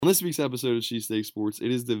On this week's episode of Cheesesteak Sports, it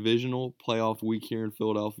is divisional playoff week here in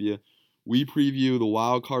Philadelphia. We preview the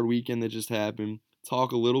wild card weekend that just happened,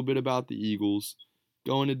 talk a little bit about the Eagles,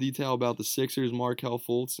 go into detail about the Sixers, Markelle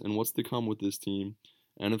Fultz, and what's to come with this team,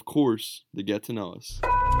 and of course, the get to know us.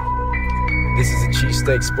 This is a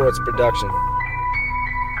Cheesesteak Sports production.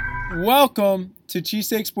 Welcome to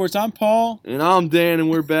Cheesesteak Sports. I'm Paul. And I'm Dan, and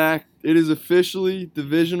we're back. It is officially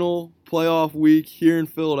divisional playoff week here in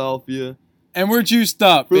Philadelphia. And we're juiced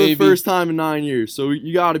up, For baby. the first time in 9 years. So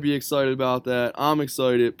you got to be excited about that. I'm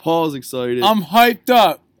excited. Paul's excited. I'm hyped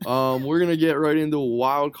up. We're going to get right into a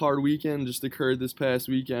wild card weekend just occurred this past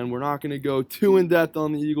weekend. We're not going to go too in-depth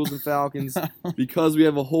on the Eagles and Falcons because we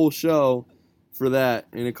have a whole show for that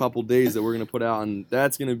in a couple days that we're going to put out, and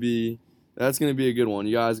that's going to be a good one.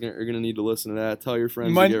 You guys are going to need to listen to that. Tell your friends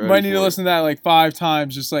to get ready Might need for to it. listen to that like 5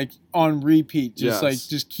 times, just like on repeat. Yes.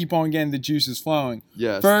 Just keep on getting the juices flowing.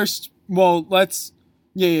 Yes. First, well,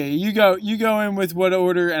 you go in with what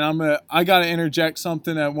order, and I gotta interject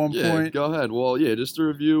something at one point. Go ahead. Well, just to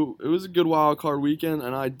review, it was a good wild card weekend,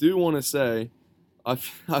 and I do want to say, I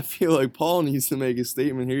feel like Paul needs to make a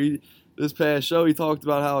statement here. This past show, he talked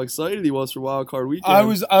about how excited he was for wild card weekend. I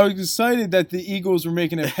was excited that the Eagles were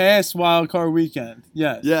making it past wild card weekend.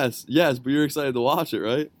 Yes. Yes, but you're excited to watch it,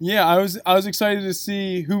 right? Yeah, I was excited to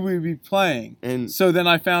see who we'd be playing. And So then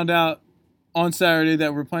I found out on Saturday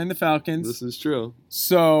that we're playing the Falcons. this is true.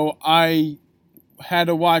 So I had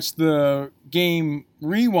to watch the game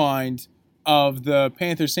rewind of the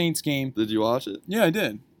Panther-Saints game. Did you watch it? Yeah, I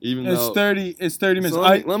did. Even It's though 30 minutes. So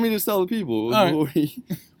let me just tell the people. All right.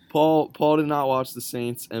 Paul did not watch the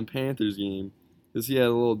Saints and Panthers game because he had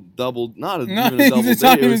a little double, not even No, a double it's date.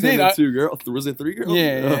 not It was even him date. and 2 girls. Was it 3 girls?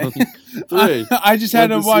 Yeah. Three. I just had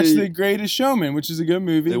to Went to watch see- The Greatest Showman, which is a good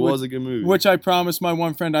movie. It was a good movie. Which I promised my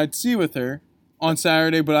one friend I'd see with her on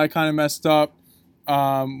Saturday, but I kind of messed up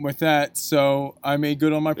with that, so I made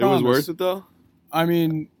good on my it promise. was worth it though. I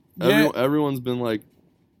mean, yeah. Everyone's been like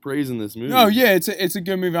praising this movie. Oh yeah, it's a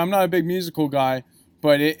good movie. I'm not a big musical guy,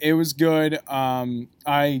 but it was good.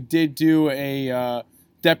 I did do a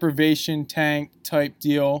deprivation tank type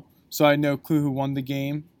deal, so I had no clue who won the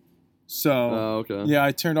game. So Oh, okay. yeah,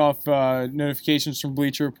 I turned off notifications from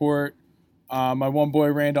Bleacher Report. My one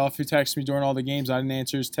boy Randolph, who texted me during all the games, I didn't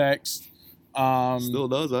answer his text. Still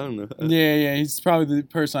does. I don't know. Yeah, he's probably the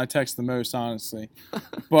person I text the most, honestly.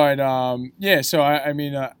 But yeah, so I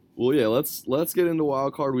mean. Well, yeah, let's get into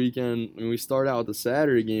wild card weekend. And we start out with the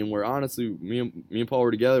Saturday game where honestly, me and Paul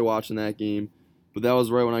were together watching that game, but that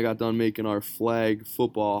was right when I got done making our flag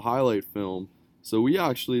football highlight film. So we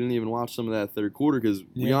actually didn't even watch some of that third quarter because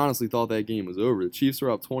we honestly thought that game was over. The Chiefs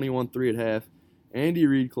were up 21-3 at half. Andy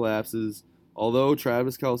Reid collapses, although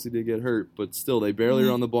Travis Kelce did get hurt, but still they barely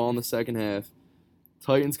run the ball in the second half.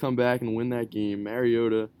 Titans come back and win that game.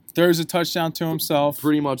 Mariota throws a touchdown to himself.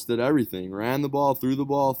 pretty much did everything. Ran the ball,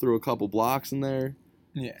 threw a couple blocks in there.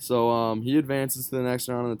 Yeah. So he advances to the next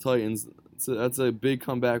round on the Titans. That's a big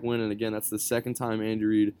comeback win, and again, that's the second time Andy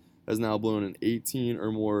Reid has now blown an 18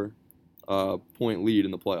 or more point lead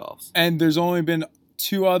in the playoffs. And there's only been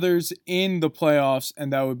 2 others in the playoffs,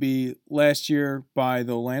 and that would be last year by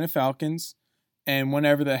the Atlanta Falcons, and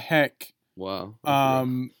whenever the heck Wow.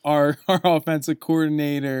 our offensive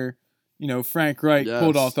coordinator, Frank Reich, Yes.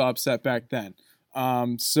 pulled off the upset back then.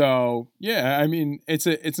 So yeah, I mean it's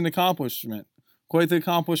an accomplishment, quite the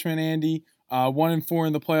accomplishment, Andy. 1-4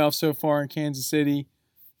 in the playoffs so far in Kansas City.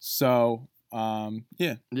 So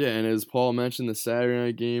yeah. Yeah, and as Paul mentioned, the Saturday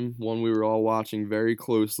night game, one we were all watching very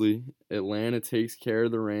closely. Atlanta takes care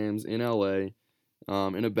of the Rams in LA.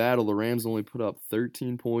 In a battle, the Rams only put up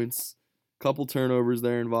 13 points. Couple turnovers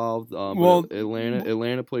there involved. Well, but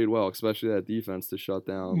Atlanta played well, especially that defense to shut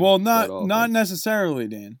down. Well, that not offense. necessarily,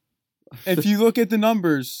 Dan. If you look at the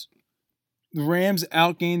numbers, the Rams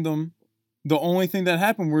outgained them. The only thing that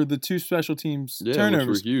happened were the 2 special teams turnovers,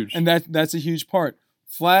 which were huge. and that's a huge part.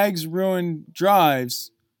 Flags ruin drives,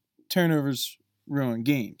 turnovers ruin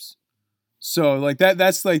games. So like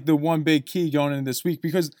that's like the one big key going into this week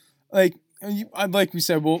because like we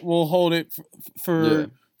said, we'll hold it for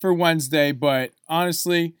Wednesday, but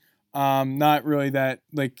honestly, not really that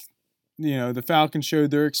the Falcons showed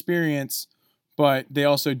their experience, but they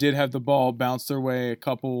also did have the ball bounce their way a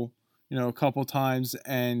couple times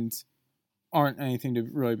and aren't anything to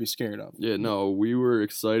really be scared of. Yeah, no, we were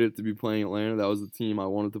excited to be playing Atlanta. That was the team I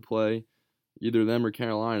wanted to play, either them or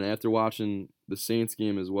Carolina. After watching the Saints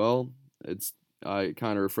game as well, it kind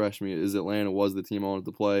of refreshed me. Atlanta was the team I wanted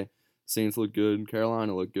to play. Saints looked good.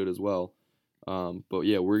 Carolina looked good as well. But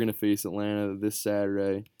yeah, we're gonna face Atlanta this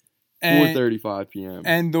Saturday, 4:35 p.m.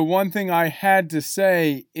 And the one thing I had to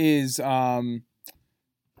say is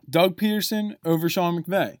Doug Peterson over Sean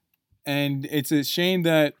McVay. And it's a shame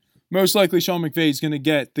that most likely Sean McVay is going to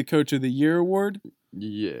get the Coach of the Year award.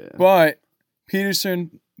 Yeah. But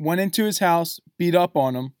Peterson went into his house, beat up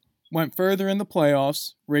on him, went further in the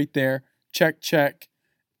playoffs right there. Check.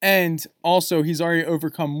 And also, he's already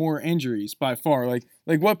overcome more injuries by far. Like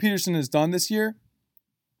what Peterson has done this year,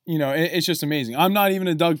 it's just amazing. I'm not even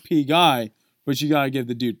a Doug P guy, but you got to give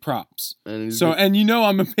the dude props. And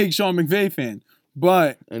I'm a big Sean McVay fan.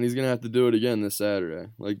 And he's going to have to do it again this Saturday.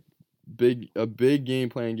 Like, a big game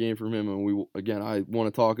plan game from him. And I want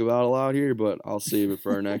to talk about a lot here, but I'll save it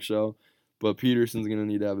for our next show. But Peterson's going to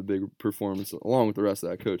need to have a big performance along with the rest of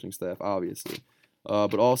that coaching staff, obviously.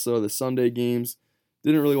 But also the Sunday games.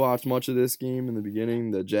 Didn't really watch much of this game in the beginning,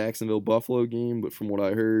 the Jacksonville-Buffalo game, but from what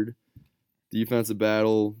I heard, defensive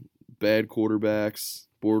battle, bad quarterbacks.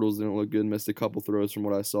 Bortles didn't look good, missed a couple throws from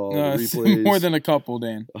what I saw. Replays. More than a couple,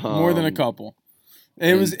 Dan. More than a couple.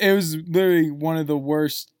 It was literally one of the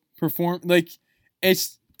worst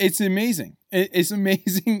it's amazing. It's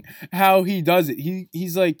amazing how he does it.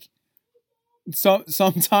 He's like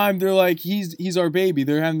sometime they're like he's our baby.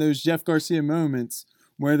 They're having those Jeff Garcia moments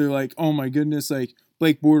where they're like, oh my goodness, like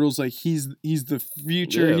Blake Bortles, like he's the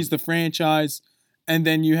future, he's the franchise. And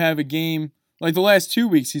then you have a game like the last 2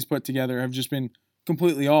 weeks he's put together have just been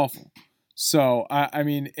completely awful. So I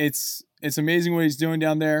mean it's amazing what he's doing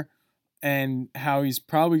down there and how he's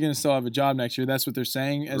probably going to still have a job next year. That's what they're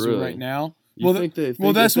saying as of right now. If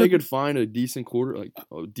they could find a decent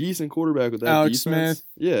quarterback with that Alex defense, Smith,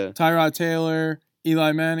 yeah, Tyrod Taylor,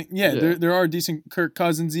 Eli Manning, there are decent Kirk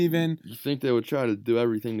Cousins even. You think they would try to do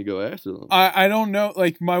everything to go after them? I don't know.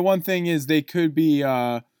 Like my one thing is they could be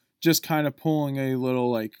just kind of pulling a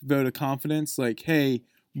little like vote of confidence. Like, hey,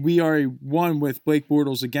 we already won with Blake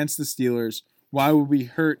Bortles against the Steelers. Why would we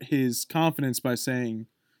hurt his confidence by saying,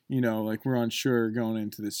 like we're unsure going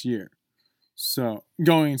into this year? So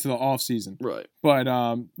going into the off season, right? But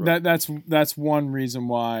that's one reason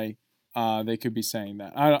why they could be saying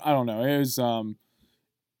that. I don't know. It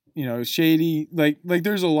was shady. Like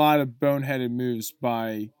there's a lot of boneheaded moves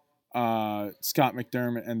by Scott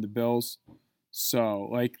McDermott and the Bills. So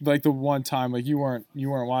like the one time like you weren't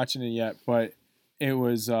watching it yet, but it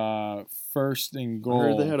was first and goal. I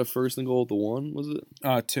heard they had a first and goal at the 1, was it?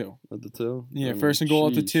 2. At the 2? Yeah, first and goal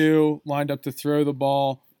at the 2, lined up to throw the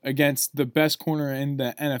ball against the best corner in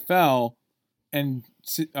the NFL, and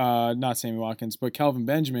not Sammy Watkins, but Kelvin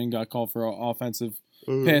Benjamin got called for offensive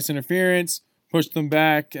pass interference, pushed them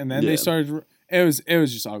back, and then they started. It was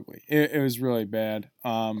just ugly. It was really bad.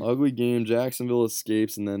 Ugly game. Jacksonville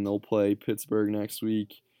escapes, and then they'll play Pittsburgh next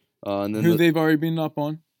week. And then they've already been up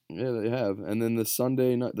on. Yeah, they have. And then the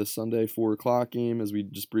Sunday 4:00 game, as we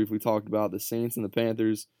just briefly talked about, the Saints and the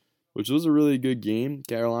Panthers, which was a really good game.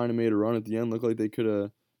 Carolina made a run at the end. Looked like they could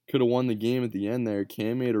have won the game at the end there.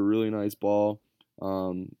 Cam made a really nice ball,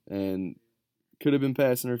 and could have been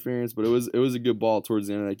pass interference, but it was a good ball towards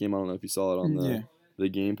the end of that game. I don't know if you saw it on the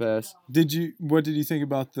Game Pass. What did you think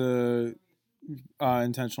about the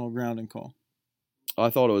intentional grounding call? I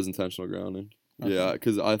thought it was intentional grounding. Okay. Yeah,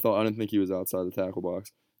 because I didn't think he was outside the tackle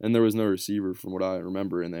box, and there was no receiver from what I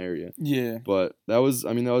remember in the area. Yeah, but that was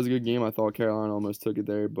a good game. I thought Carolina almost took it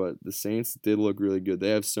there, but the Saints did look really good. They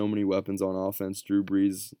have so many weapons on offense. Drew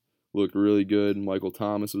Brees looked really good. Michael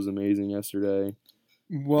Thomas was amazing yesterday.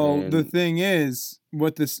 Well, the thing is,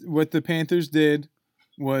 what the Panthers did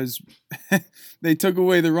was they took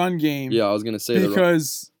away the run game. Yeah, I was gonna say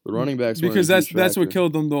because the running backs because that's what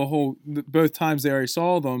killed them both times they already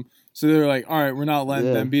saw them. So they were like, all right, we're not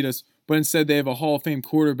letting them beat us. But instead, they have a Hall of Fame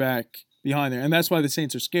quarterback behind there, and that's why the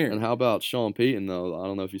Saints are scared. And how about Sean Payton though? I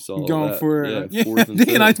don't know if you saw going that. For fourth and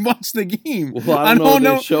Dan, I watched the game. Well, I don't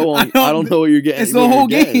know what you're getting. It's the whole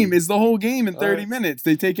game. It's the whole game in 30 minutes.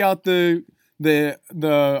 They take out the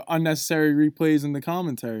unnecessary replays in the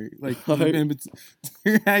commentary. Like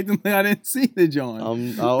you're acting like I didn't see the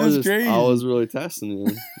John. Crazy. I was really testing you.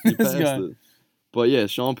 You passed it. But yeah,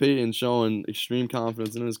 Sean Payton showing extreme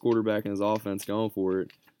confidence in his quarterback and his offense going for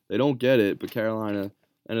it. They don't get it, but Carolina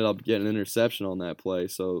ended up getting an interception on that play,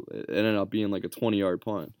 so it ended up being like a 20-yard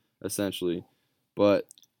punt, essentially. But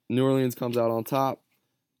New Orleans comes out on top.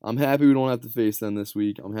 I'm happy we don't have to face them this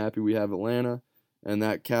week. I'm happy we have Atlanta, and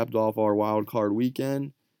that capped off our wild card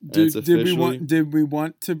weekend. Did we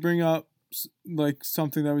want to bring up like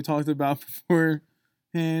something that we talked about beforehand?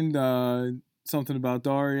 Something about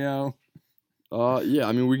Dario. Yeah,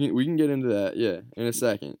 I mean we can get into that, in a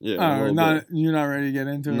second. Yeah. You're not ready to get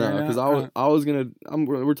into it. No, because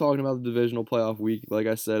we're talking about the divisional playoff week. Like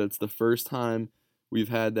I said, it's the first time we've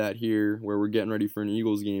had that here where we're getting ready for an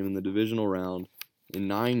Eagles game in the divisional round in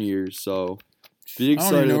 9 years. So be I don't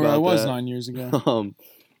even excited know where I about was that. 9 years ago.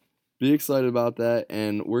 Be excited about that,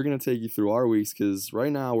 and we're gonna take you through our weeks because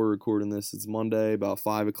right now we're recording this. It's Monday, about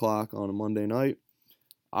 5 o'clock on a Monday night.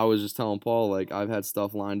 I was just telling Paul like I've had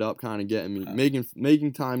stuff lined up, kind of getting me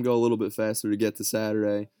making time go a little bit faster to get to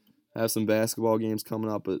Saturday. Have some basketball games coming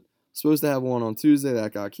up, but supposed to have one on Tuesday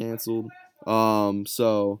that got canceled.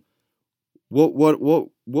 So what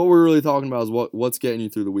we're really talking about is what's getting you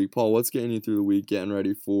through the week, Paul. What's getting you through the week, getting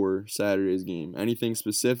ready for Saturday's game? Anything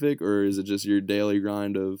specific, or is it just your daily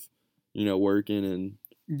grind of working and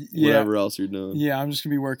whatever else you're doing? Yeah, I'm just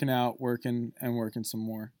gonna be working out, working some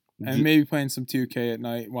more, and maybe playing some 2K at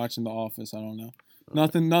night, watching The Office. I don't know.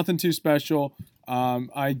 Nothing too special.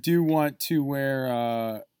 I do want to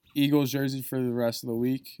wear Eagles jersey for the rest of the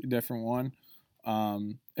week, a different one.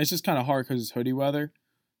 It's just kind of hard because it's hoodie weather.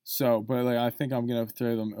 So, but like I think I'm gonna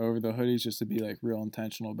throw them over the hoodies just to be like real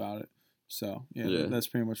intentional about it. So yeah. That's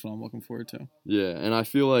pretty much what I'm looking forward to. Yeah, and I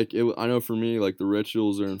feel like I know for me, like the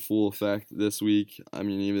rituals are in full effect this week. I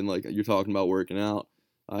mean, even like you're talking about working out.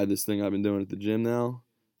 I have this thing I've been doing at the gym now.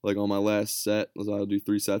 Like on my last set, I'll do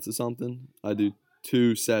 3 sets of something. I do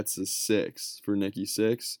 2 sets of 6 for Nikki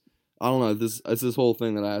 6. I don't know. It's this whole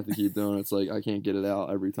thing that I have to keep doing. It's like I can't get it out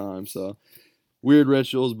every time. So weird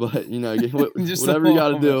rituals, but whatever you got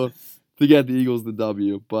to do to get the Eagles the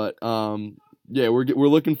W. But yeah, we're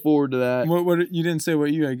looking forward to that. What you didn't say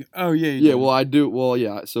what you had? Oh yeah. Yeah, well I do. Well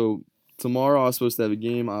yeah. So tomorrow I was supposed to have a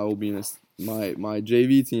game. I will be in my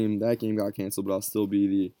JV team. That game got canceled, but I'll still be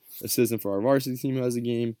the assistant for our varsity team who has a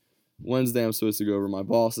game. Wednesday I'm supposed to go over to my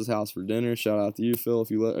boss's house for dinner. Shout out to you, Phil,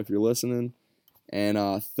 if you're listening. And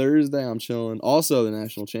Thursday I'm chilling. Also, the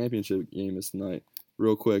national championship game is tonight.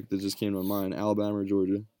 Real quick, that just came to my mind. Alabama or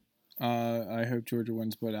Georgia? I hope Georgia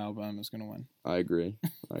wins, but Alabama's gonna win. I agree.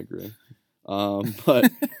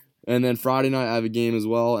 But and then Friday night I have a game as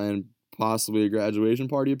well, and possibly a graduation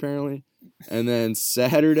party apparently. And then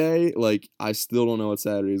Saturday, like I still don't know what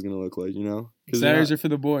Saturday is gonna look like. Saturdays are for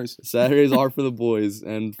the boys. Saturdays are for the boys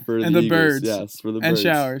and for and the the Eagles. birds. Yes, for the and birds.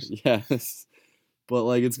 showers. Yes. But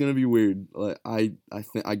like it's gonna be weird. Like I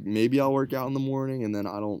think maybe I'll work out in the morning, and then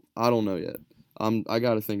I don't know yet. I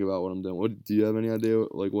got to think about what I'm doing. What do you have any idea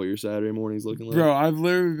like what your Saturday morning's looking like? Bro, I've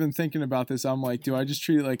literally been thinking about this. I'm like, do I just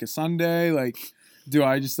treat it like a Sunday? Like, do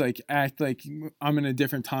I just like act like I'm in a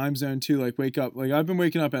different time zone too? Like wake up. Like I've been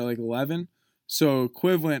waking up at like 11. So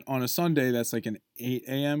equivalent on a Sunday, that's like an 8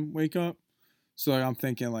 a.m. wake up. So like I'm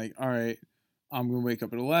thinking like, all right, I'm gonna wake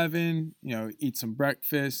up at 11. Eat some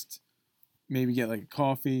breakfast. Maybe get like a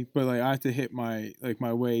coffee, but like I have to hit my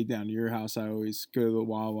way down to your house. I always go to the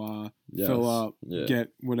Wawa, fill up, get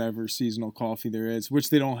whatever seasonal coffee there is, which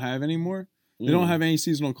they don't have anymore. They don't have any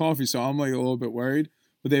seasonal coffee, so I'm like a little bit worried.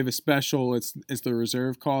 But they have a special. It's the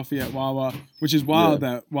reserve coffee at Wawa, which is wild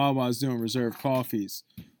that Wawa is doing reserve coffees.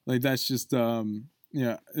 Like that's just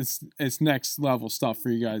it's next level stuff for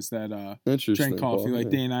you guys that drink coffee. Paul, like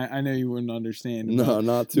Dane, I know you wouldn't understand. No,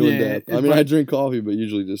 not too in depth. I mean, I drink coffee, but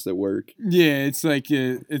usually just at work. Yeah, it's like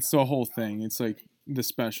it's the whole thing. It's like the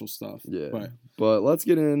special stuff. Yeah, but let's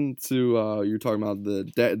get into you're talking about the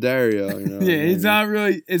Dario. Yeah, it's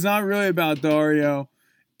not really about Dario.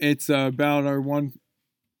 It's about our one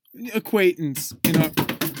acquaintance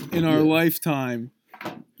in our lifetime.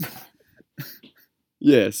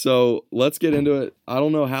 Yeah, so let's get into it. I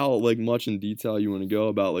don't know how like much in detail you want to go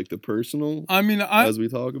about like the personal. I mean, as we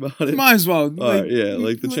talk about it, might as well. All right, yeah,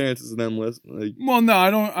 like the chances of them listening. Like, well, no, I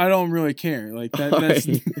don't really care. Like that's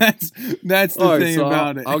the thing so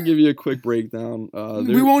about it. I'll give you a quick breakdown.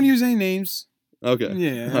 We won't use any names. Okay.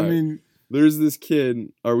 Yeah, I mean. There's this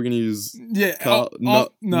kid. Are we gonna use? Yeah. No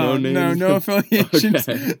names? No affiliations.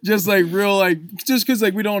 Okay. Just like real, just because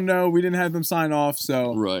we don't know, we didn't have them sign off,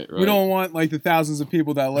 so right. We don't want like the thousands of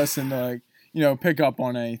people that listen to pick up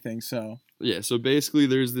on anything. So yeah. So basically,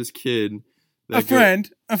 there's this kid. A friend,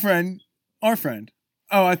 our friend.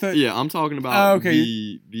 Oh, I thought. Yeah, I'm talking about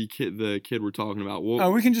the kid we're talking about.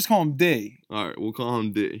 We can just call him D. All right, we'll call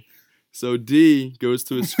him D. So D goes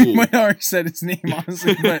to his school. We might already said his name,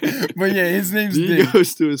 honestly, but yeah, his name's D. D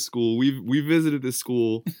goes to his school. We visited this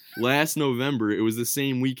school last November. It was the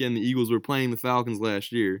same weekend the Eagles were playing the Falcons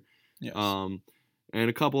last year. Yes. And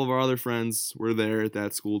a couple of our other friends were there at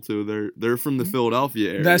that school too. They're from the Philadelphia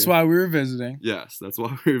area. That's why we were visiting. Yes, that's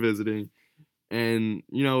why we were visiting. And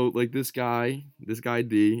like this guy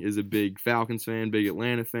D is a big Falcons fan, big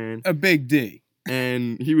Atlanta fan. A big D.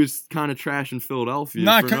 And he was kind of trashing Philadelphia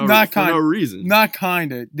for no reason. Not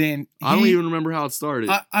kind of, Dan. I don't even remember how it started.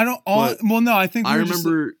 I don't. Well, no, I think I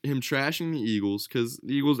remember him trashing the Eagles because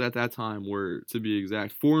the Eagles at that time were, to be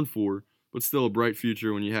exact, 4-4, but still a bright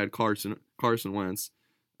future when you had Carson Wentz.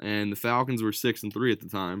 and the Falcons were 6-3 at the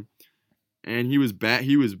time, and he was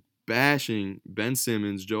bashing Ben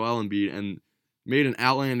Simmons, Joel Embiid, and made an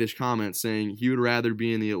outlandish comment saying he would rather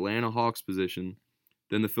be in the Atlanta Hawks position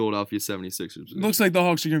than the Philadelphia 76ers position. Looks like the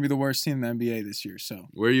Hawks are going to be the worst team in the NBA this year. So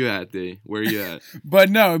Where you at, D? Where you at? but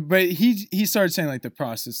he started saying like the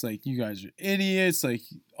process, like you guys are idiots, like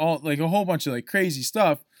all like a whole bunch of like crazy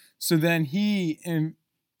stuff. So then he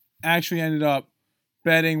actually ended up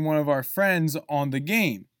betting one of our friends on the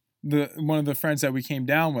game, one of the friends that we came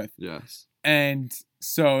down with. Yes. And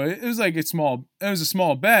so it was like a small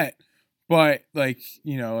bet, but like,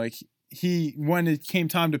 you know, like when it came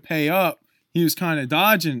time to pay up, he was kind of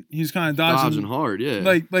dodging. He was kind of dodging hard,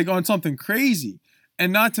 yeah. Like on something crazy.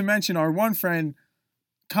 And not to mention our one friend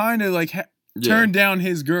kind of like turned down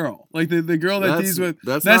his girl. Like the girl that he's with.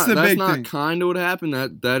 That's the big thing. That's not kind of what happened.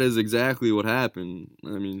 That is exactly what happened.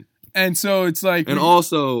 I mean. And so it's like. And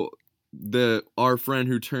also our friend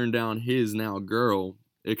who turned down his now girl,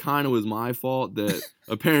 it kind of was my fault that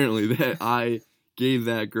apparently that I gave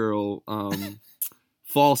that girl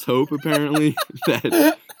false hope apparently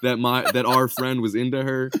that our friend was into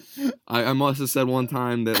her. I must have said one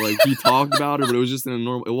time that like he talked about her, but it was just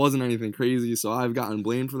it wasn't anything crazy, so I've gotten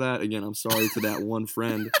blamed for that. Again, I'm sorry to that one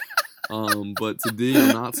friend. But to D,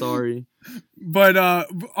 I'm not sorry. But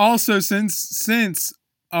also since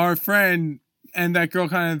our friend and that girl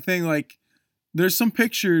kind of thing, like there's some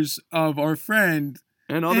pictures of our friend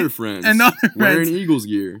and other friends wearing wearing Eagles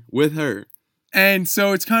gear with her. And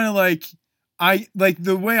so it's kind of like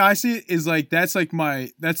the way I see it is like that's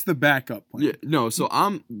the backup plan. Yeah, no. So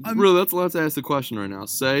I'm really let's ask the question right now.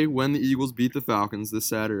 Say when the Eagles beat the Falcons this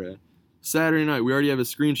Saturday night, we already have a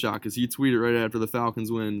screenshot because he tweeted right after the Falcons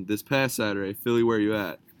win this past Saturday. Philly, where you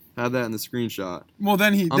at? Have that in the screenshot. Well,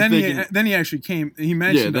 then he actually came. He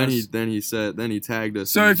mentioned us. Then he tagged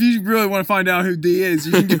us. So if you really want to find out who D is,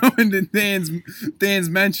 you can go into Dan's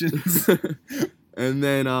mentions. And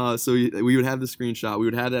then, so we would have the screenshot. We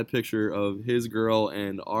would have that picture of his girl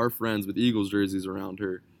and our friends with Eagles jerseys around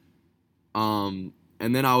her. And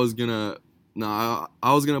then I was gonna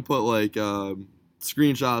put like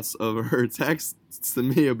screenshots of her texts to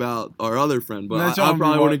me about our other friend, but I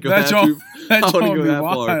probably wouldn't go that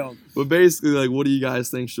far. But basically, like, what do you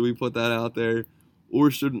guys think? Should we put that out there? Or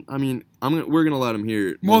we're gonna let him hear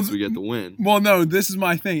it once we get the win. Well, no, this is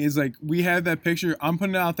my thing. Is like we have that picture. I'm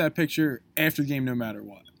putting out that picture after the game, no matter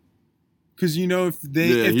what. Because you know if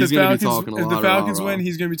the Falcons win,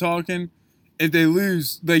 he's gonna be talking. If they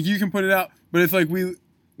lose, like you can put it out. But if like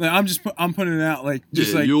I'm putting it out like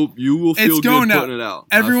just like you will feel good putting it out.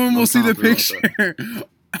 Everyone will see the picture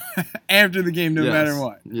after the game, no matter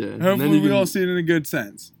what. Yeah. Hopefully, we all see it in a good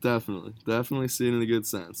sense. Definitely see it in a good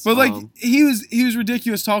sense. But like he was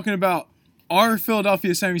ridiculous talking about our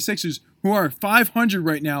Philadelphia 76ers, who are 500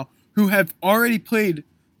 right now, who have already played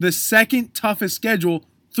the second toughest schedule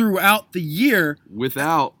throughout the year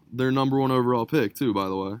without their number 1 overall pick, too. By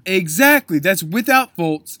the way, exactly. That's without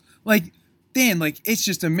Fultz. Like Dan, like it's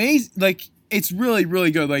just amazing. Like it's really,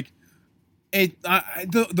 really good. Like.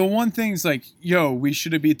 The one thing is like, yo, we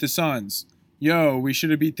should have beat the Suns. Yo, we should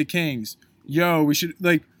have beat the Kings. Yo, we should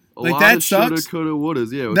like that sucks. Coulda,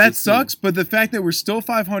 wouldas, yeah. That sucks. But the fact that we're still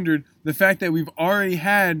 500, the fact that we've already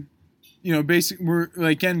had, you know, we're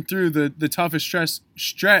like getting through the toughest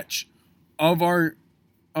stretch of our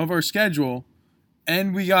schedule,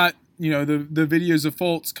 and we got the videos of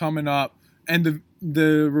Fultz coming up and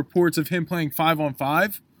the reports of him playing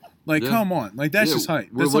 5-on-5. Like, come on. Like, that's just hype.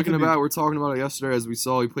 We're talking about it yesterday as we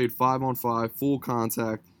saw he played 5-on-5, full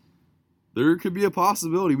contact. There could be a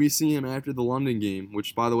possibility we see him after the London game,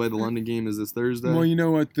 which, by the way, the London game is this Thursday. Well, you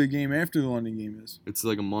know what the game after the London game is? It's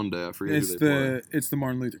like a Monday. I forget who they play. It's the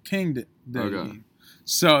Martin Luther King Day game.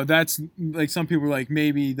 So that's, like, some people are like,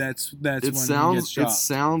 maybe that's when he gets dropped. It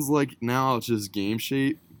sounds like now it's just game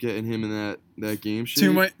shape, getting him in that game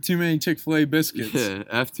shape. Too many Chick-fil-A biscuits. Yeah,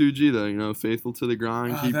 F2G though, faithful to the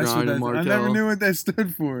grind, keep grinding, Markel. I never knew what that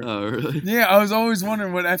stood for. Oh, really? Yeah, I was always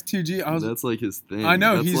wondering what F2G. That's like his thing. I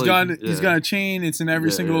know he's got a chain. It's in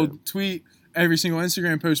every single tweet, every single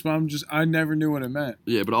Instagram post. But I never knew what it meant.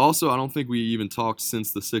 Yeah, but also I don't think we even talked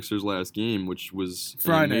since the Sixers' last game, which was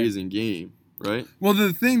Friday. An amazing game, right? Well,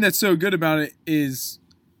 the thing that's so good about it is,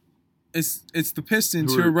 it's the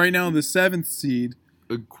Pistons who are right now the 7th seed.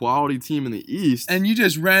 A quality team in the East. And you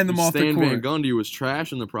just ran them off the court. Stan Van Gundy was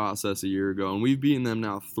trash in the process a year ago, and we've beaten them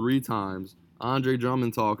now 3 times. Andre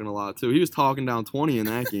Drummond talking a lot, too. He was talking down 20 in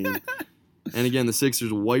that game. And again, the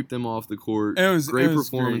Sixers wiped them off the court. Great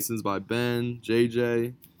performances by Ben,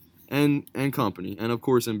 JJ, and company. And, of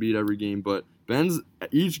course, Embiid every game. But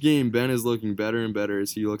each game, Ben is looking better and better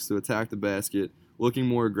as he looks to attack the basket, looking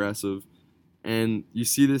more aggressive. And you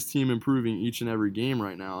see this team improving each and every game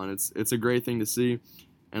right now, and it's a great thing to see.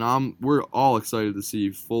 And we're all excited to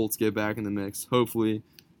see Fultz get back in the mix. Hopefully,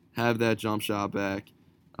 have that jump shot back.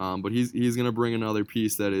 But he's gonna bring another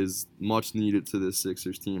piece that is much needed to this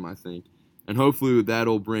Sixers team, I think. And hopefully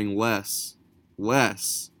that'll bring less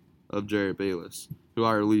of Jarrett Bayless, who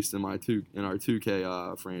I released in our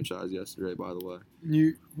 2K franchise yesterday. By the way,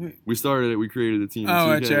 we started it. We created a team. Oh,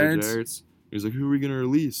 2K at Jarrett's. He was like, "Who are we gonna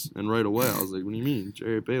release?" And right away, I was like, "What do you mean,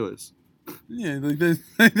 Jarrett Bayless?" Yeah, like that's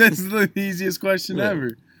the easiest question Yeah.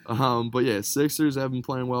 ever. But yeah, Sixers have been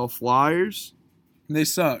playing well. Flyers They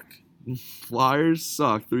suck.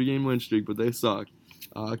 3-game win streak, but they suck.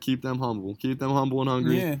 Keep them humble. Keep them humble and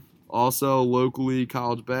hungry. Yeah. Also, locally,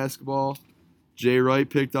 college basketball. Jay Wright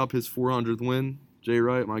picked up his 400th win. Jay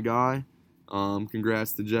Wright, my guy.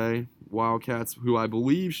 Congrats to Jay. Wildcats, who I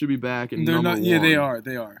believe should be back in They're number not. one. Yeah, they are.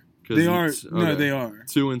 They are. They are. Okay. No, they are.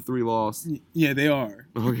 2-3 loss. Yeah, they are.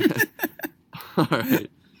 Okay. All right.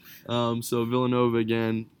 So Villanova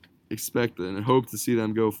again, expect and hope to see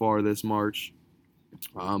them go far this March.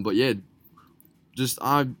 But yeah,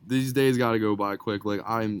 these days got to go by quick. Like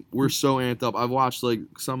we're so amped up. I've watched like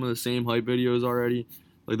some of the same hype videos already.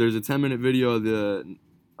 Like there's a 10-minute video of the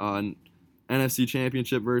NFC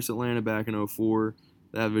Championship versus Atlanta back in 2004.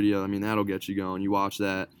 That video, I mean, that'll get you going. You watch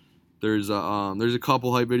that. There's a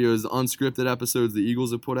couple hype videos, the unscripted episodes the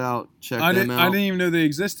Eagles have put out. Check them out. I didn't even know they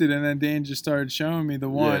existed, and then Dan just started showing me the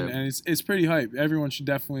one, Yeah. and it's pretty hype. Everyone should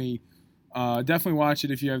definitely watch it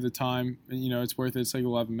if you have the time. You know, it's worth it. It's like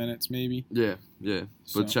 11 minutes maybe. Yeah.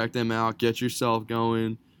 So. But check them out. Get yourself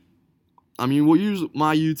going. I mean, we'll use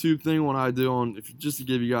my YouTube thing when I do just to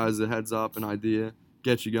give you guys a heads up, an idea,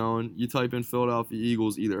 get you going. You type in Philadelphia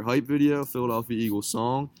Eagles, either hype video, Philadelphia Eagles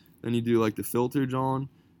song, then you do like the filter, John,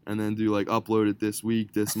 and then do like upload it this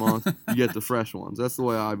week, this month. You get the fresh ones. That's the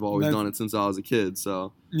way I've always done it since I was a kid.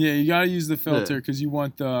 So yeah, you gotta use the filter because you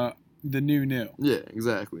want the new. Yeah,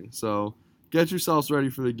 exactly. So get yourselves ready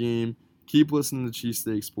for the game. Keep listening to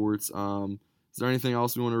Cheesesteak Sports. Is there anything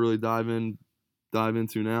else we want to really dive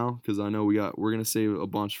into now? Because I know we're gonna save a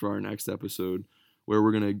bunch for our next episode, where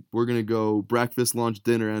we're gonna go breakfast, lunch,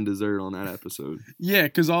 dinner, and dessert on that episode. Yeah,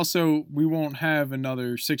 because also we won't have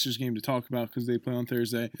another Sixers game to talk about because they play on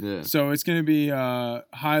Thursday. Yeah. So it's gonna be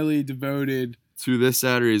highly devoted to this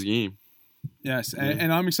Saturday's game. Yes,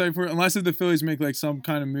 and I'm excited for it. Unless if the Phillies make like some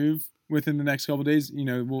kind of move within the next couple of days, you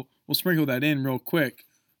know, we'll sprinkle that in real quick.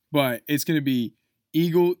 But it's gonna be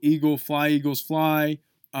Eagle, fly, Eagles, fly.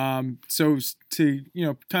 So to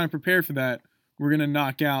kind of prepare for that, we're gonna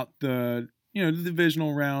knock out the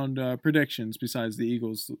divisional round predictions besides the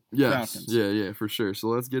Eagles. Yes, Falcons. yeah, for sure. So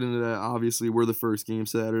let's get into that. Obviously, we're the first game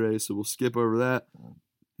Saturday, so we'll skip over that.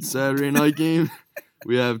 Saturday night game,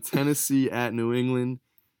 we have Tennessee at New England,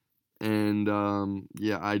 and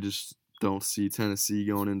I just don't see Tennessee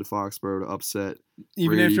going into Foxborough to upset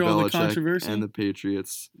Even Brady, after all the Belichick, controversy and the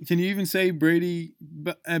Patriots. Can you even say Brady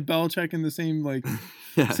and Belichick in the same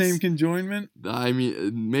Yes. same conjoinment? I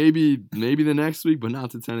mean, maybe the next week, but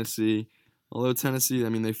not to Tennessee. Although Tennessee, I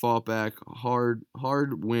mean, they fought back hard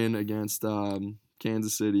win against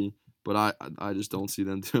Kansas City, but I just don't see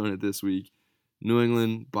them doing it this week. New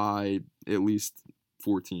England by at least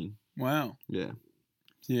 14. Wow. Yeah.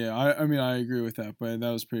 Yeah, I mean I agree with that, but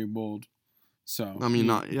that was pretty bold. So I mean,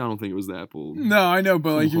 I don't think it was that bold. No, I know,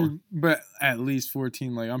 but Come but at least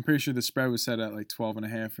 14. Like I'm pretty sure the spread was set at like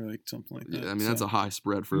 12.5 or like something like that. Yeah, I mean that's a high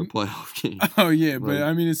spread for a playoff game. Oh yeah, but Like,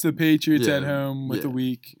 I mean it's the Patriots at home with the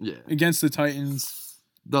week Yeah. against the Titans.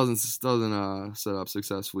 Doesn't set up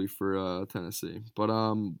successfully for Tennessee. But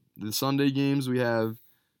the Sunday games we have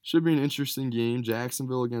should be an interesting game.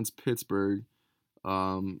 Jacksonville against Pittsburgh.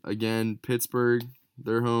 Again, Pittsburgh,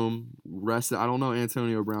 they're home. Rested. I don't know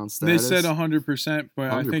Antonio Brown's status. They said 100%, but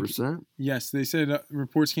 100%? I think yes, they said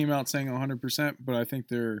reports came out saying 100%, but I think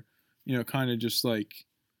they're kind of just like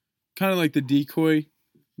the decoy,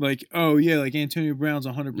 like oh yeah, like Antonio Brown's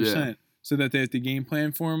 100%, so that they have to game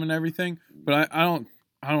plan for him and everything. But I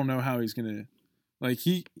don't know how he's gonna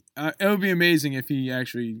it would be amazing if he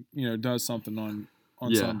actually does something on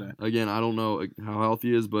Sunday. Again, I don't know how healthy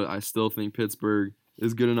he is, but I still think Pittsburgh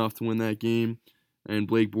is good enough to win that game. And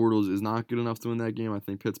Blake Bortles is not good enough to win that game. I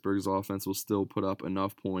think Pittsburgh's offense will still put up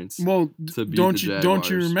enough points to beat the Jaguars. Don't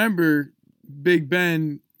you remember Big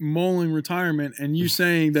Ben mulling retirement and you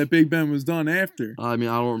saying that Big Ben was done after? I mean,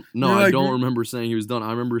 I don't remember saying he was done.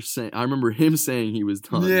 I remember him saying he was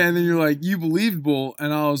done. Yeah, and then you're like, you believed Bull,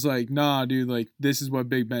 and I was like, nah, dude, like this is what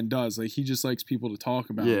Big Ben does. Like he just likes people to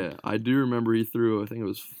talk about. Yeah, I do remember he threw, I think it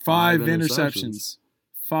was 5 interceptions.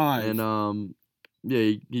 5. And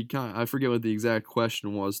yeah, he kind I forget what the exact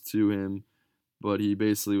question was to him, but he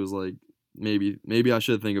basically was like, maybe I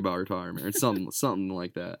should think about retirement or something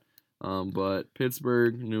like that. But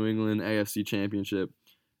Pittsburgh, New England, AFC Championship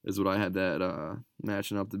is what I had that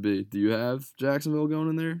matching up to be. Do you have Jacksonville going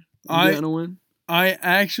in there and getting a win? I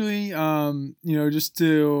actually, just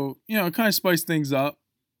to, kind of spice things up,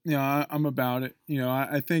 I'm about it.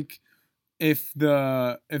 I think if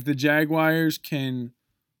the Jaguars can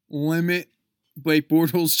limit Blake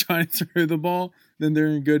Bortles trying to throw the ball, then they're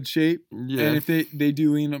in good shape. Yeah. And if they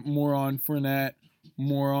do lean more on Fournette,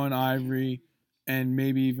 more on Ivory, and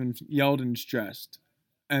maybe even Yeldon's dressed,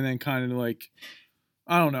 and then kind of like,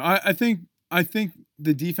 I don't know. I think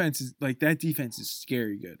the defense is like that. Defense is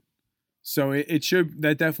scary good. So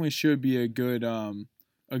that definitely should be a good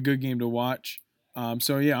game to watch.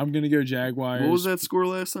 So yeah, I'm gonna go Jaguars. What was that score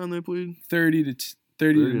last time they played? 30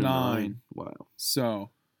 to 9. Wow. So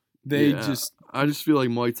I just feel like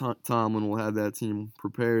Mike Tomlin will have that team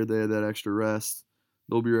prepared. They had that extra rest.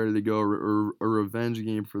 They'll be ready to go. A revenge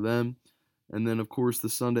game for them. And then of course the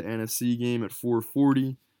Sunday NFC game at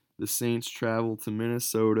 4:40. The Saints travel to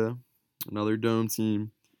Minnesota, another dome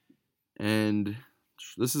team, and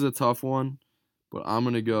this is a tough one, but I'm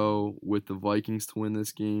going to go with the Vikings to win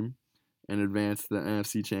this game and advance to the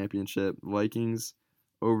NFC Championship. Vikings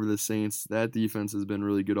over the Saints. That defense has been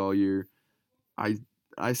really good all year.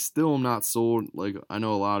 I still am not sold. Like, I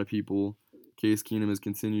know a lot of people, Case Keenum has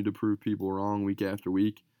continued to prove people wrong week after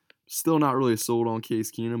week. Still not really sold on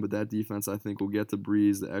Case Keenum, but that defense I think will get to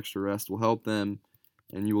Breeze. The extra rest will help them,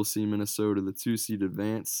 and you will see Minnesota, the 2-seed,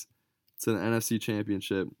 advance to the NFC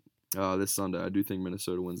Championship this Sunday. I do think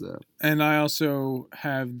Minnesota wins that. And I also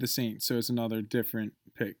have the Saints, so it's another different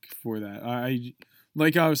pick for that.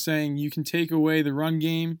 Like I was saying, you can take away the run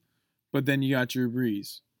game, but then you got Drew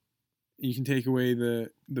Brees. You can take away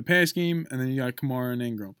the pass game, and then you got Kamara and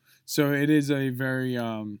Ingram. So it is a very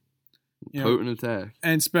potent attack,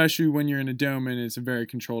 and especially when you're in a dome and it's a very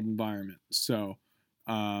controlled environment. So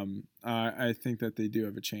I think that they do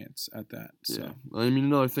have a chance at that. So. Yeah. I mean,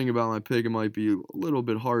 another thing about my pick, it might be a little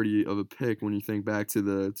bit hardy of a pick when you think back to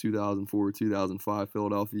the 2004-2005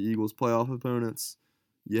 Philadelphia Eagles playoff opponents.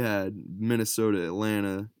 You had Minnesota,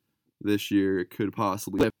 Atlanta this year. It could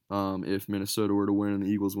possibly if Minnesota were to win and the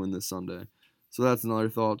Eagles win this Sunday. So that's another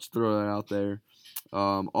thought. Just throw that out there.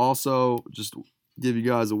 Also, just give you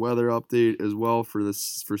guys a weather update as well for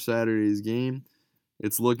Saturday's game.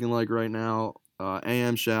 It's looking like right now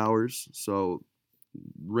AM showers, so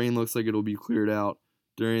rain looks like it'll be cleared out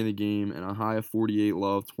during the game, and a high of 48,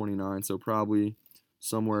 low of 29, so probably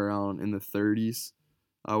somewhere around in the 30s,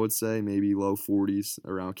 I would say, maybe low 40s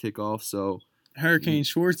around kickoff. So Hurricane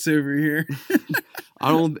Schwartz over here.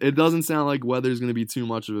 It doesn't sound like weather's going to be too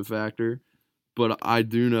much of a factor, but I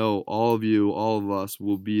do know all of us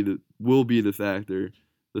will be the factor.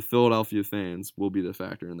 The Philadelphia fans will be the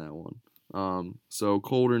factor in that one. So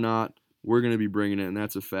cold or not, we're going to be bringing it, and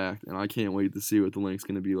that's a fact. And I can't wait to see what the link's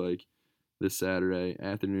going to be like this Saturday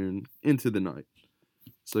afternoon into the night.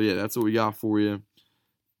 So, yeah, that's what we got for you.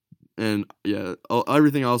 And, yeah,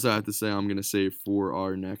 everything else I have to say I'm going to save for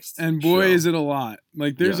our next And, boy, show. is it a lot.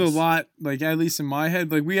 Like, there's a lot, like, at least in my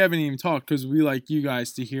head. Like, we haven't even talked because we like you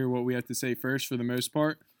guys to hear what we have to say first for the most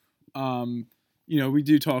part. We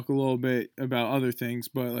do talk a little bit about other things,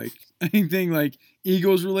 but, like, anything, like,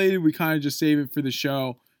 Eagles related, we kind of just save it for the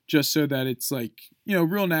show just so that it's, like,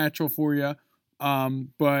 real natural for you.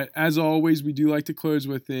 But as always, we do like to close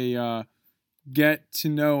with a get to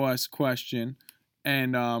know us question.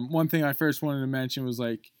 And one thing I first wanted to mention was,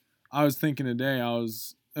 like, I was thinking today, I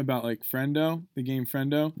was about, like, Friendo, the game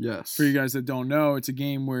Friendo. Yes. For you guys that don't know, it's a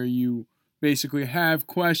game where you basically have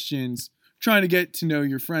questions trying to get to know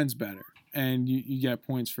your friends better. And you get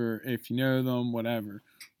points for if you know them, whatever.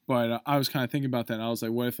 But I was kind of thinking about that. And I was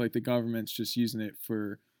like, what if, like, the government's just using it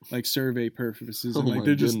for, like, survey purposes? And, like,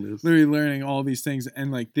 they're just literally learning all these things.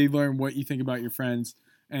 And, like, they learn what you think about your friends.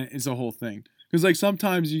 And it's a whole thing. Because, like,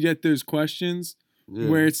 sometimes you get those questions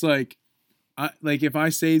where it's like, if I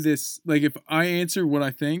say this, like, if I answer what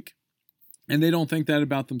I think and they don't think that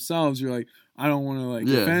about themselves, you're like, I don't want to, like,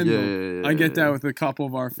 offend them. I get that with a couple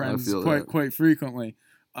of our friends quite frequently.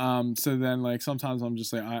 So then, like, sometimes I'm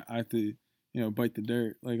just like, I have to, bite the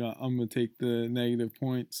dirt. Like, I'm going to take the negative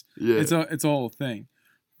points. Yeah. It's a whole thing.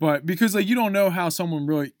 But because, like, you don't know how someone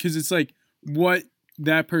really, because it's like what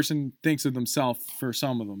that person thinks of themselves for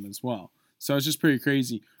some of them as well. So it's just pretty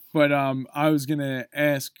crazy. But I was going to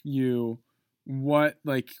ask you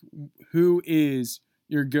who is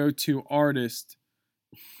your go-to artist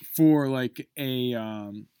for, like, a,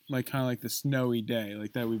 like, kind of like the snowy day,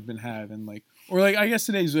 like, that we've been having, like, or, like, I guess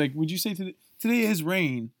today's, like, would you say today is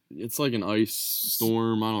rain. It's like an ice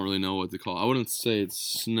storm. I don't really know what to call it. I wouldn't say it's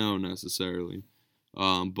snow necessarily.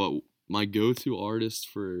 But my go-to artist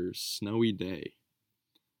for snowy day,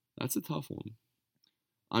 that's a tough one.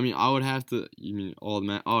 I mean, I would have to,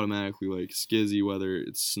 automatically, like, Skizzy, whether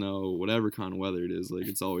it's snow, whatever kind of weather it is. Like,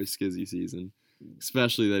 it's always Skizzy season.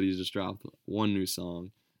 Especially that he's just dropped one new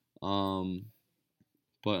song.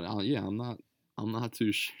 But yeah, I'm not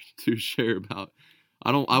too sure about.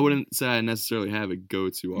 I wouldn't say I necessarily have a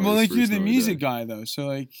go-to artist. Well, like for you're a the snowy music day. guy though, so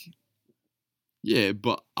like. Yeah,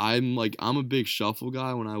 but I'm a big shuffle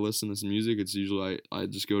guy. When I listen to some music, it's usually I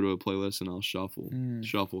just go to a playlist and I'll shuffle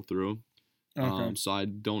through. Okay. So I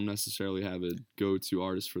don't necessarily have a go-to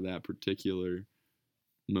artist for that particular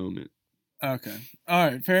moment. Okay. All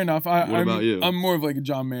right. Fair enough. What about you? I'm more of like a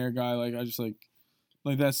John Mayer guy. Like I just like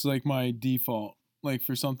that's like my default. Like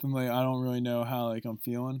for something like I don't really know how like I'm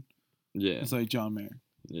feeling. Yeah. It's like John Mayer.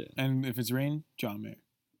 Yeah. And if it's rain, John Mayer.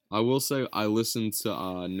 I will say I listen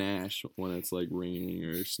to Nash when it's like raining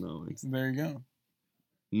or snowing. So there you go.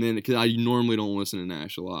 And then, because I normally don't listen to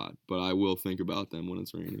Nash a lot, but I will think about them when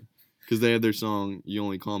it's raining. Because they have their song, You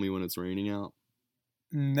Only Call Me When It's Raining out.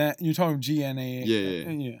 You're talking GNA. Yeah.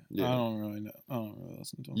 I don't really know. I don't really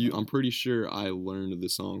listen to them. I'm pretty sure I learned the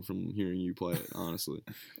song from hearing you play it, honestly.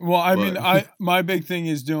 Well, I mean, my big thing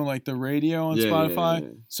is doing like the radio on Spotify. Yeah.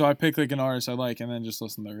 So I pick like an artist I like and then just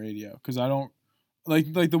listen to the radio. Because I don't,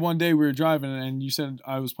 like the one day we were driving and you said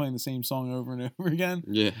I was playing the same song over and over again.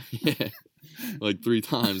 Yeah. Like 3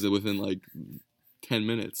 times within like 10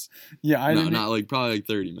 minutes. Yeah, not like probably like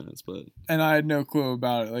 30 minutes, but. And I had no clue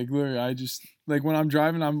about it. Like literally, I just like when I'm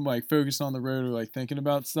driving, I'm like focused on the road or like thinking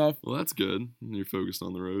about stuff. Well, that's good. You're focused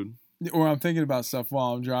on the road. Or I'm thinking about stuff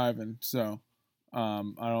while I'm driving. So, I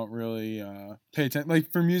don't really pay attention.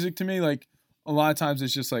 Like for music to me, like a lot of times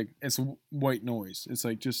it's just like it's white noise. It's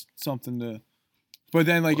like just something to. But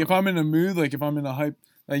then like if I'm in a mood, like if I'm in a hype,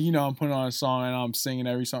 like I'm putting on a song and I'm singing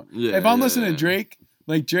every song. Yeah. If I'm listening to Drake.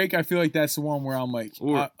 Like Drake, I feel like that's the one where I'm like, I'm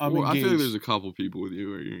engaged. I feel like there's a couple people with you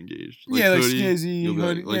where you're engaged. Like Skizzy,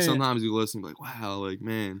 Hoodie. Hoodie. Sometimes you listen, like, wow, like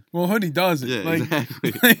man. Well, Hoodie does it. Yeah, like,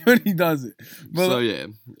 exactly. Like, Hoodie does it. But so yeah,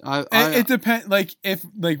 it depends. Like if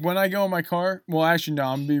when I go in my car, well, actually no,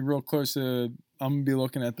 I'm gonna be real close to. I'm gonna be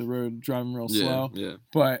looking at the road, driving real slow. Yeah.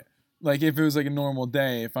 But like if it was like a normal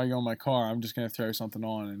day, if I go in my car, I'm just gonna throw something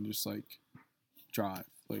on and just like drive.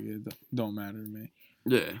 Like it don't matter to me.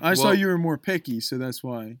 Yeah. I saw you were more picky, so that's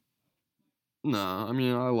why. Nah, I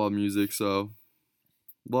mean, I love music, so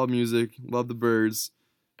love music, love the Birds.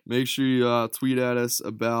 Make sure you tweet at us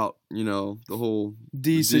about, the whole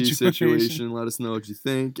D situation. Let us know what you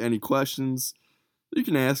think. Any questions, you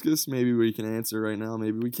can ask us. Maybe we can answer right now.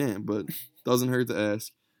 Maybe we can't, but doesn't hurt to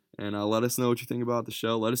ask. And let us know what you think about the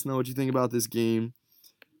show. Let us know what you think about this game.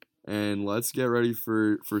 And let's get ready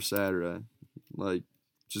for Saturday. Like,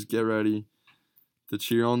 just get ready to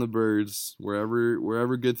cheer on the Birds.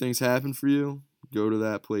 Wherever good things happen for you, go to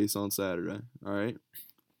that place on Saturday. All right?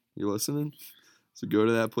 You listening? So go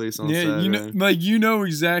to that place on Saturday. Yeah, you know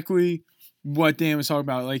exactly what Dan was talking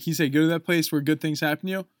about. Like he said, go to that place where good things happen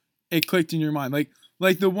to you. It clicked in your mind.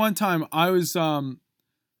 Like the one time I was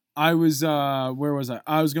where was I?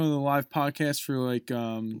 I was going to the live podcast for like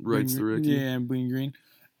Rights to Ricky. Yeah, and Bleeding Green.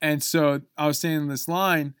 And so I was standing in this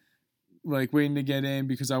line like waiting to get in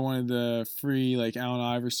because I wanted the free like Allen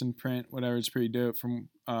Iverson print, whatever. It's pretty dope from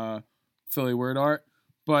Philly Word Art.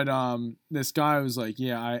 But this guy was like,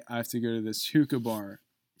 yeah, I have to go to this hookah bar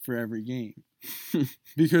for every game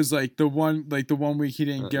because like the one week he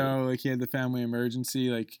didn't go, like he had the family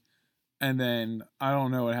emergency, like, and then I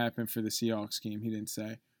don't know what happened for the Seahawks game. He didn't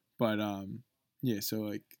say, but yeah. So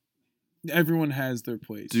like everyone has their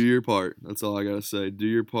place. Do your part. That's all I gotta say. Do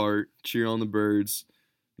your part. Cheer on the Birds.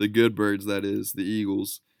 The good Birds, that is, the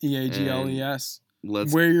Eagles. EAGLES.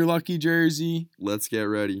 Wear your lucky jersey. Let's get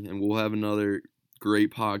ready, and we'll have another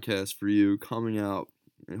great podcast for you coming out,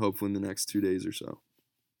 and hopefully in the next 2 days or so.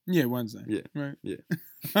 Yeah, Wednesday. Yeah. Right?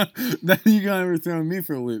 Yeah. Then you gonna ever throwing me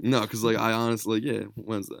for a loop. No, because like I honestly, yeah,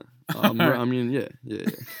 Wednesday. I mean, yeah.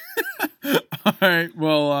 All right.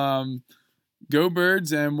 Well, go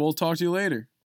Birds, and we'll talk to you later.